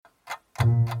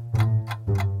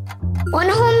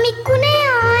hommikune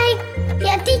aeg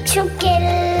ja tiksub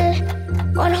kell.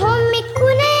 On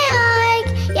hommikune aeg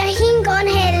ja hing on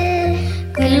hell.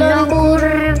 Küll on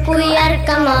kurb, kui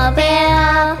ärkama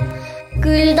pea,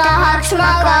 küll tahaks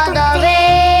magada veel.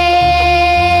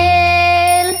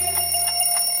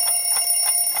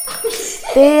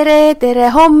 Tere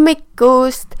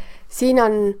hommikust! Siin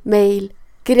on meil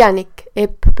kirjanik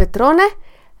Epp Petrone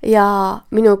ja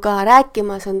minuga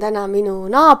rääkimas on täna minu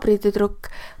naabritüdruk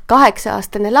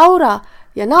 8-aastane Laura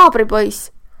ja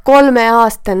naabripoiss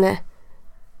 3-aastane,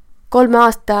 3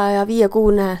 aasta ja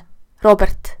 5-kuune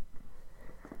Robert.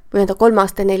 Või on ta 3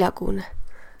 aasta ja 4-kuune.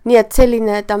 Nii et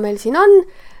selline ta meil siin on.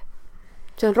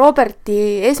 See on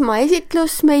Roberti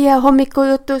esmaesitlus meie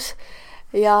hommikujutus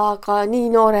ja ka nii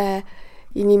noore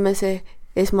inimese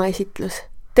esmaesitlus.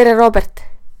 Tere, Robert!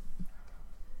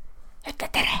 Ütle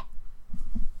tere!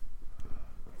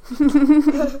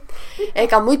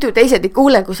 Ega muidu teised ei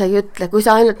kuule, kui sa ei ütle. Kui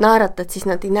sa ainult naeratad, siis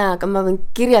nad ei näe, aga ma võin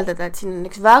kirjeldada, et siin on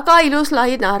üks väga ilus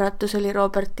lai naeratus oli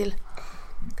Robertil.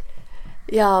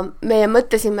 Ja me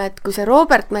mõtlesime, et kui see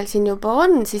Robert meil siin juba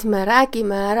on, siis me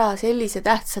räägime ära sellise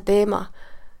tähtsa teema,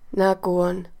 nagu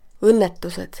on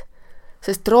õnnetused.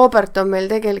 Sest Robert on meil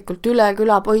tegelikult üle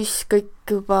küla poiss,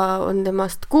 kõik juba on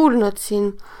temast kuulnud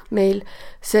siin meil,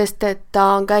 sest et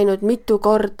ta on käinud mitu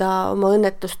korda oma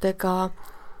õnnetustega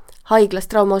haiglas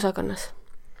traumaosakonnas.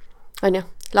 On ju?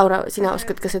 Laura, sina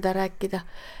oskad ka seda rääkida.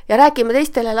 Ja räägime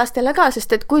teistele lastele ka,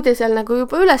 sest et kui te seal nagu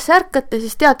juba üles ärkate,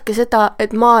 siis teadke seda,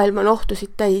 et maailm on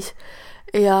ohtusid täis.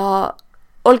 Ja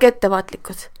olge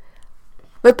ettevaatlikud.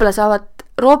 Võib-olla saavad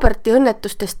Roberti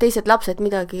õnnetustest teised lapsed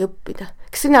midagi õppida.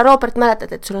 Kas sina, Robert,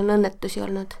 mäletad, et sul on õnnetusi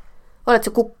olnud? Oled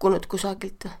sa kukkunud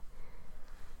kusagilt?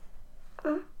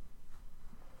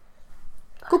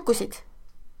 Kukkusid?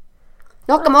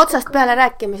 No hakkame otsast peale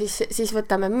rääkima, siis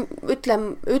võtame.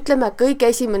 Ütleme kõige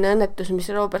esimene õnnetus, mis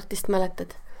Robertist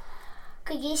mäletad.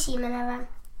 Kõige esimene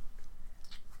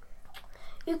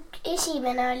või?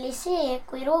 Esimene oli see,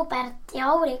 kui Robert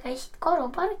ja Auri käisid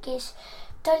karupargis.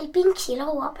 Ta oli pingsi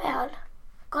laua peal.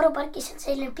 Karupargis on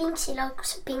selline pingsi laud,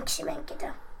 kus on pingsi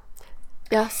mängida.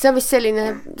 Jah, see on vist selline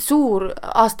suur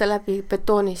aasta läbi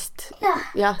betoonist.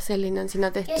 Jah, selline on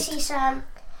sinna tehtud. Ja siis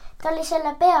ta oli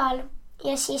selle peal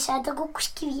ja siis ta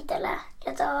kukkus kividele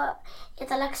ja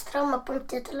ta läks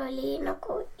traumapunkti ja tal oli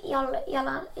nagu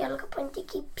jalga pandi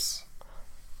kips.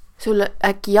 Sul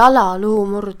äkki jalaluu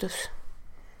murdus?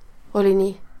 Oli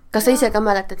nii? Kas sa ise ka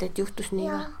mäletad, et juhtus nii?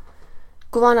 Ja.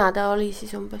 Kui vana ta oli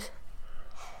siis umbes?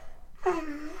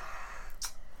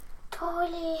 Ta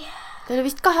oli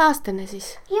vist 2-aastane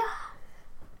siis? Jah.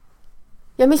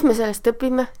 Ja mis me sellest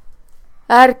õpime?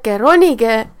 Ärge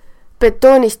ronige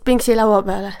betoonist pingsi laua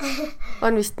peale.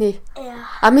 On vist nii?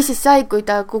 Jah. Aga mis siis sai, kui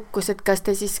ta kukkus, et kas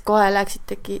te siis kohe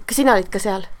läksitegi? Kas sina olid ka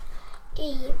seal?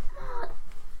 Ei, ma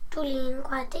tulin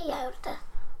kohe teie juurde.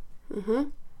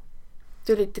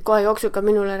 Tulite kohe jooksuga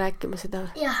minule rääkima seda?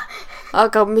 Jah.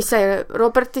 Aga mis sai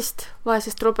Robertist,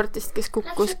 vaesest Robertist, kes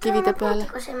kukkus kivide peale?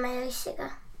 Läksime meie issiga.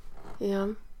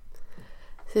 Jah.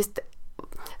 Sest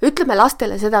ütleme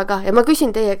lastele seda ka ja ma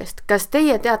küsin teie käest, kas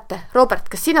teie teate, Robert,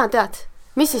 kas sina tead,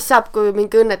 mis siis saab, kui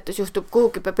mingi õnnetus juhtub,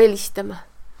 kuhugi peab helistama?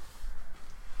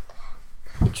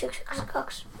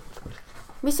 1112.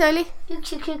 Mis see oli?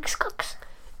 1112.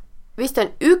 Vist on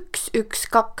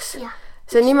 112. Jah.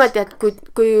 See on niimoodi, et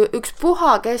kui üks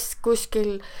puha, kes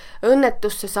kuskil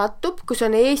õnnetusse satub, kui see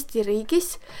on Eesti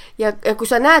riigis ja kui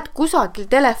sa näed kusagil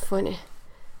telefoni,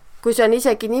 kui see on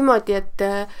isegi niimoodi, et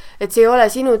see ei ole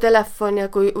sinu telefon ja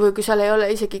või kui seal ei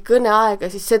ole isegi kõneaega,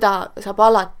 siis seda saab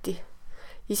alati.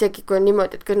 Isegi kui on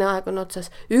niimoodi, et kõneaeg on otsas.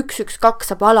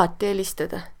 112 saab alati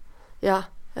helistada. Ja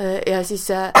siis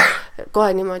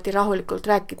kohe niimoodi rahulikult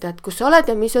rääkida, et kus sa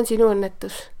oled ja mis on sinu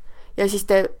õnnetus. Ja siis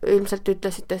te ilmselt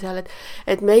ütlesite seal,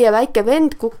 et meie väike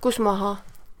vend kukkus maha.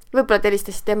 Võib-olla te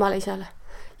helistasite emale-isale.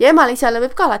 Ja emale-isale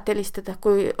võib ka alati helistada,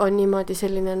 kui on niimoodi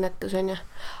selline õnnetus on.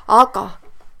 Aga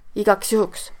igaks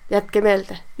juhuks jätke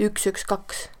meelde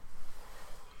 112.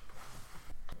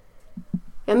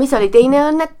 Ja mis oli teine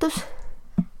õnnetus?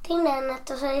 Teine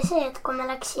õnnetus oli see, et kui me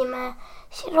läksime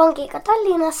rongiga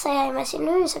Tallinnasse ja jäime siin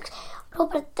ööseks,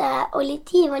 Robert oli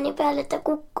diivani peal ja ta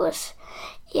kukkus.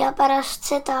 Ja pärast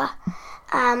seda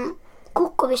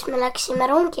kukkumist me läksime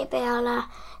rongi peale,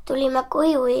 tulime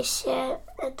koju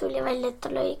ja tuli välja, et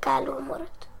tal oli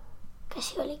käeluumurd.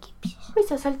 Käsi oli kipsis. Mis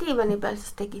sa seal diivani peal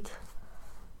siis tegid?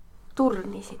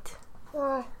 Turnisid?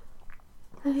 Ja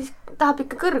siis tahab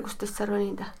ikka kõrgustesse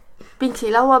ronida.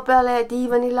 Pingsi laua peale ja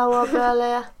diivani laua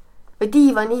peale ja... või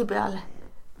diivani peale.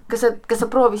 Kas sa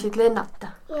proovisid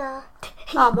lennata? Jaa.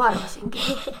 Ma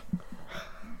arvasingi.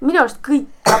 minu arust kõik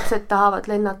lapsed tahavad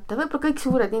lennata, võib-olla kõik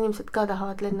suured inimesed ka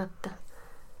tahavad lennata.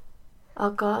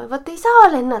 Aga vaat ei saa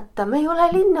lennata, me ei ole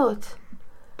linnud.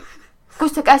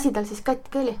 Kust see käsi tal siis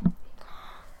katki oli?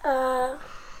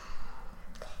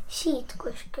 Siit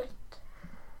kuskilt.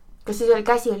 Kas siis oli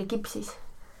käsi oli kipsis?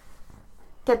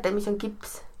 Teate, mis on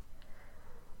kips?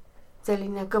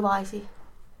 Selline kõva asi.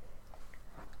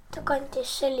 Ta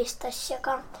kandis sellist asja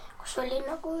ka, kus oli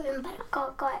nagu ümber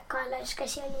kaela ja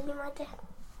käsi oli niimoodi.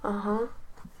 Aha.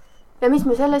 Ja mis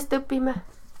me sellest õpime?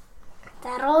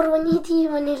 Ära roni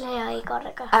diivanile ja ei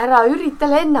karga. Ära ürita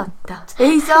lennata.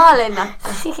 Ei saa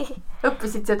lennata.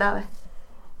 Õppisid seda või?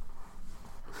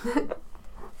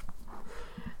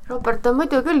 Robert on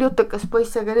muidu küll jutukas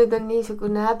poiss, aga nüüd on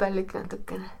niisugune häbelik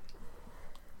natukene.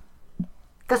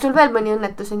 Kas sul veel mõni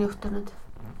õnnetus on juhtunud?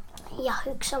 Jah,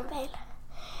 üks on veel.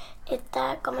 Et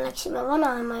kui me läksime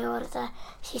vanaema juurde,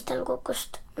 siis tal kukkus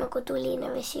nagu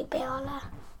tuline vesi peale,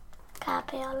 käe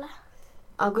peale.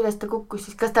 Aga kuidas ta kukkus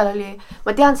siis? Kas tal oli...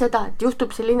 Ma tean seda, et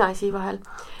juhtub see linaasi vahel,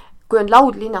 kui on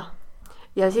laudlina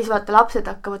ja siis vaata lapsed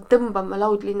hakkavad tõmbama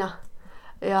laudlina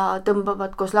ja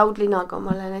tõmbavad koos laudlinaga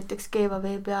omale näiteks keeva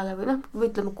vee peale või või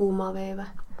ütleme kuuma vee või.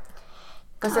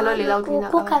 Kas seal oli laudlina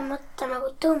ka või? Kogemata nagu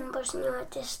tõmbas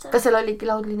niimoodi seda. Kas seal oligi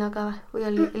laudlina ka või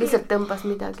oli lihtsalt tõmbas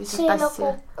midagi? See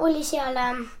nagu oli seal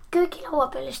köögilaua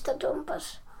peal ja siis ta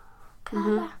tõmbas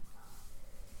käele.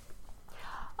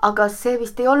 Aga see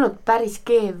vist ei olnud päris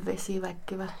keev vesi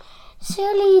väkki või? See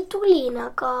oli tuline,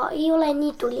 aga ei ole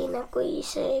nii tuline kui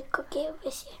see ikka keev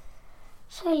vesi.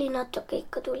 See oli natuke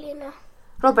ikka tuline.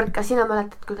 Robert, kas sina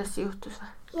mäletad, kuidas see juhtus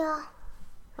või? Jaa.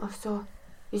 Oh soo.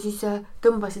 Ja siis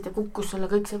tõmbasid ja kukkus sulle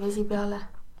kõik see vesi peale.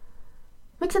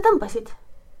 Miks sa tõmbasid?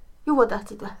 Juua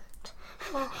tahtsid või?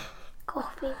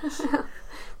 Kohvi vesi.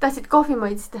 Tahtsid kohvi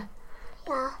maitsta?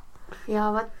 Jaa.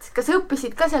 Ja vaat, kas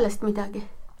õppisid ka sellest midagi?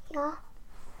 Jaa.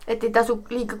 Et ei tasu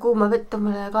liiga kuuma vett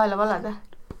omale kaela valada?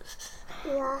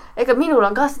 Jaa. Ega minul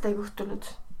on ka seda juhtunud.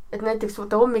 Et näiteks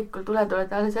hommikul oled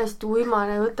alles hästi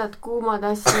uimane, võtad kuumad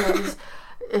asju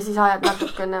ja siis ajad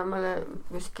natukene omale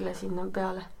kuskile sinna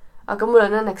peale. Aga mul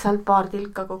on õnneks ainult paar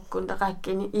tilka kokkunud, aga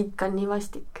äkki ikka nii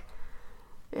vastik.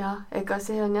 Ja ega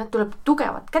see on jah, tuleb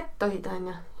tugevat kätt hoida on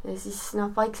ja siis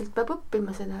vaikselt peab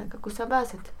õppima seda, ega kus sa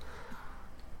pääsed.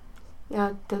 Ja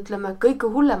et ütleme, kõige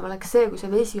hullem oleks see, kui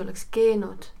see vesi oleks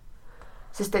keenud.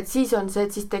 Sest et siis on see,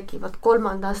 et siis tekivad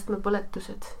 3. astme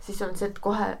põletused. Siis on see, et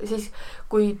kohe, siis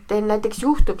kui teil näiteks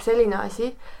juhtub selline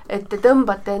asi, et te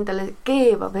tõmbate endale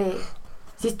keeva vee,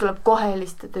 siis tuleb kohe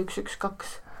helistada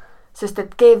 112. Sest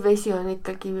et keev vesi on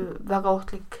ikkagi väga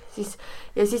ohtlik.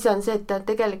 Ja siis on see, et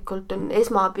tegelikult on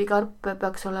esmaabikarp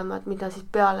peaks olema, et mida siis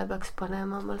peale peaks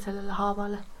panema omal sellele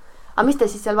haavale. Aga mis te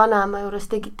siis seal vanaema juures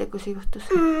tegite, kui see juhtus?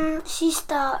 Siis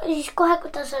kohe,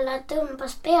 kui ta selle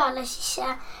tõmbas peale, siis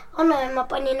vanaema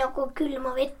pani nagu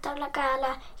külma vett alla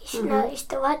käele. Siis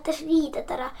ta vahetas riided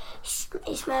ära.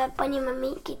 Siis me panime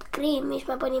mingit kreemi,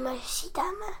 siis me panime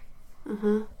sideme.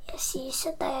 Ja siis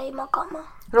ta jäi magama.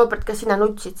 Robert, kas sina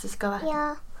nutsid siis ka või?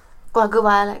 Jaa. Kohe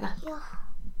kõva häälega? Jah.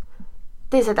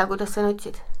 Tee seda, kuidas sa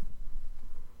nutsid.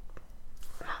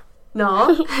 No.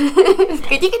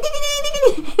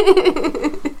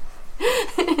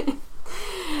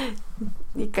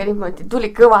 Ikka niimoodi,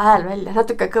 tuli kõva hääl välja,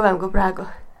 natuke kõvem kui praegu.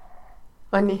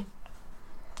 On nii?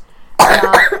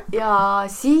 Ja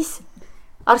siis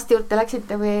arsti juurde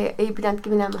läksite või ei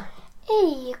pidanudki minema?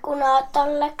 Ei, kuna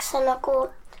tal läks nagu...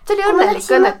 See oli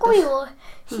õnnelik õnnetus.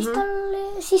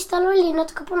 Siis tal oli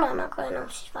natuke punane, aga enam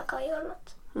siis väga ei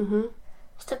olnud.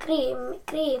 Seda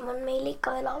kreem on meil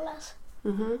ikka veel alles.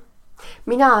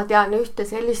 Mina tean ühte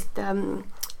sellist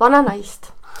vananaist,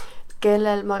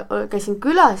 kellel ma käisin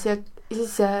külas ja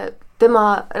siis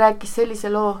tema rääkis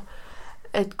sellise loo,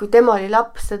 et kui tema oli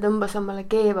laps, ta tõmbas omale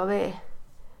keeva vee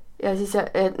ja siis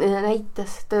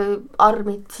näitas ta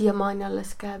armid siiamaani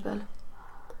alles käe peal.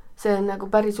 See on nagu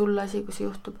päris hull asi, kui see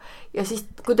juhtub. Ja siis,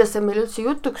 kuidas see meil üldse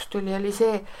jutuks tuli, oli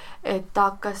see, et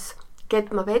ta hakkas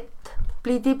ketma vett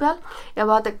pliidi peal ja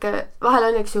vaadake, vahel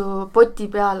õnneks ju poti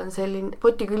peal on selline,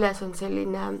 poti küljes on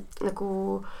selline nagu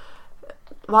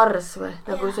vars või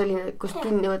nagu selline, kus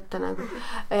kinni võtta nagu.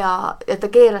 Ja ta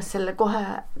keeras selle kohe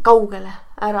kaugele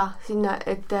ära sinna,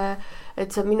 et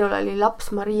see minul oli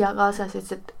laps Maria kaasas,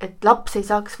 et laps ei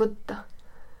saaks võtta.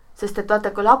 Sest et vaata,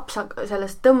 kui laps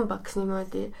sellest tõmbaks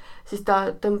niimoodi, siis ta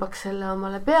tõmbaks selle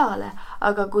omale peale,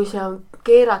 aga kui see on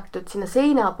keeratud sinna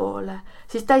seina poole,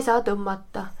 siis ta ei saa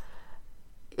tõmmata.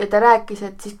 Ja ta rääkis,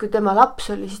 et siis kui tema laps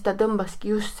oli, siis ta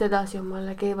tõmbaski just sedasi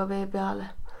omale keeva vee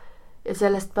peale. Ja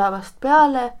sellest päevast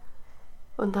peale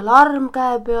on tal arm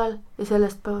käe peal ja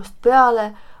sellest päevast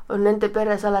peale on nende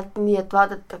peres alati nii, et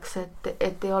vaadatakse,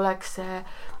 et ei oleks see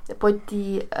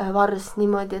potivars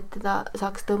niimoodi, et teda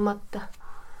saaks tõmmata.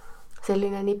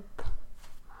 Selline nipp.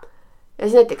 Ja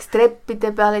siis näiteks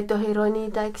treppide peal ei tohi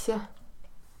ronida, eks ju.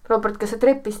 Robert, kas sa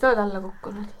trepist oled alla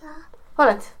kukkunud?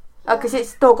 Oled? Aga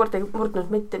siis tookord ei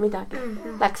murdnud mitte midagi.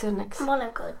 Läks õnneks. Ma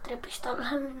olen ka trepist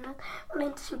alla minnud. Ma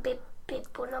lendasin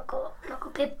Peppu nagu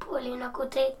Peppu oli nagu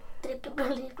trepi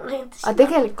peal. Aga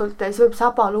tegelikult see võib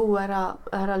sabaluu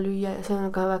ära lüüa ja see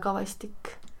on ka väga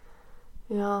vastik.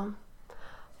 Ja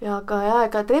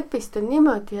aga trepist on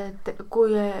niimoodi, et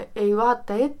kui ei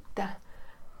vaata ette,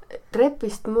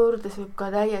 trepist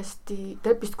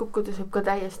kukkudes võib ka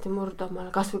täiesti murda omale,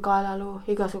 kas või kaelaluu,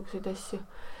 igasuguseid asju.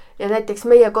 Ja näiteks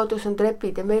meie kodus on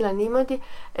trepid ja meil on niimoodi,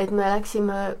 et me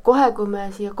läksime kohe, kui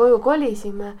me siia koju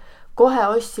kolisime, kohe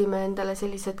ostsime endale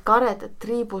sellised karedad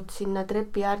triibud sinna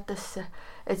trepi äärtesse,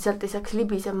 et sealt ei saaks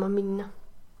libisema minna.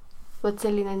 Võt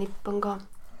selline nipp on ka.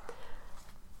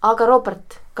 Aga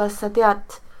Robert, kas sa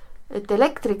tead, et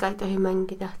elektriga ei tohi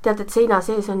mängida? Tead, et seina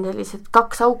sees on sellised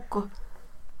 2 auku?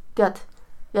 Tead?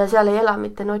 Ja seal ei ela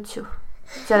mitte notsu.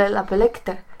 Seal elab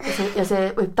elekter ja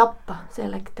see võib tappa, see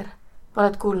elekter.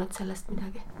 Oled kuulnud sellest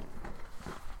midagi?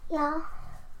 Jaa.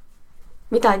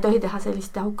 Mida ei tohi teha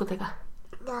selliste aukudega?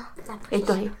 Jaa, ei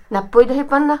tohi. Näppu ei tohi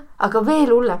panna, aga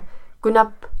veel hullem kui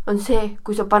näpp on see,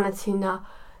 kui sa paned sinna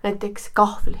näiteks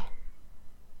kahvli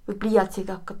või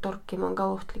pliiatsiga hakkad torkima, on ka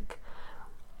ohtlik.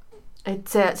 Et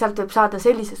sealt võib saada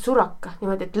sellise suraka,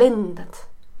 niimoodi, et lendad.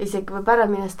 Isegi võib ära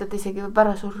minestada, isegi võib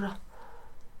ära surra.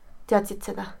 Teadsid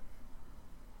seda?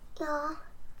 Jaa.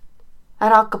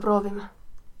 Ära hakka proovima.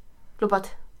 Lubad?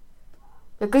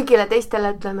 Ja kõigile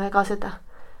teistele ütleme ka seda,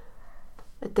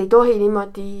 et ei tohi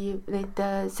niimoodi neid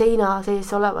seina sees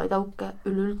olevaid auke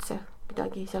üleüldse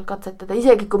midagi seal katsetada.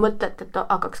 Isegi kui mõtled, et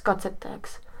hakkaks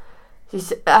katsetajaks, siis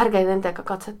ärge nendega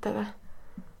katsetage.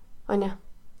 On ju?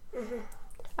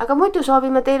 Aga muidu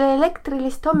soovime teile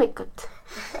elektrilist hommikut.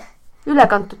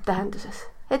 Ülekantud tähenduses.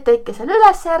 Et te ikka seal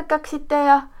üles ärkaksite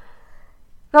ja...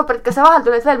 Robert, kas sa vahel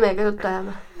tuled veel meiega juttu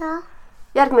ajama? Jaa.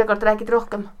 Järgmine kord räägid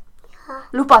rohkem?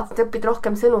 Lubad, et õpid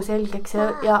rohkem sõnu selgeks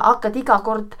ja hakkad iga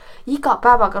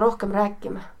päevaga rohkem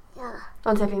rääkima. Jaa.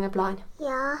 On selline plaan?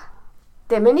 Jaa.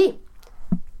 Teeme nii.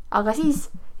 Aga siis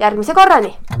järgmise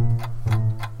korrani.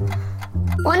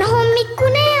 On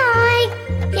hommikune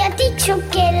aeg ja tiksub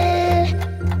kell.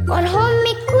 On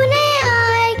hommikune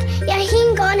aeg ja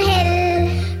hing on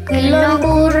hell. Küll on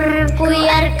kurb, kui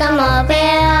ärkama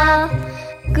pea.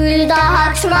 Küll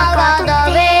tahaks magada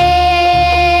veel.